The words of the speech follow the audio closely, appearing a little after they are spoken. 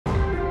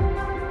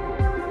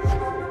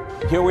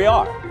here we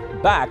are,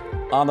 back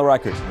on the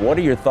record. What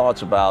are your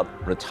thoughts about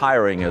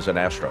retiring as an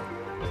Astro?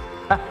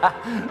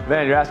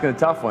 Man, you're asking the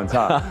tough ones,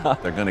 huh?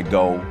 They're going to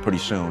go pretty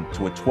soon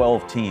to a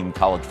 12-team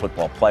college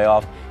football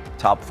playoff.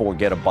 Top 4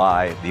 get a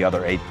bye, the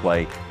other 8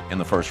 play in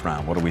the first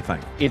round. What do we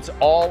think? It's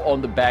all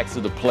on the backs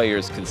of the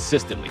players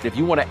consistently. If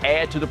you want to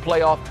add to the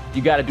playoff,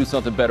 you got to do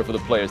something better for the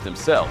players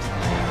themselves.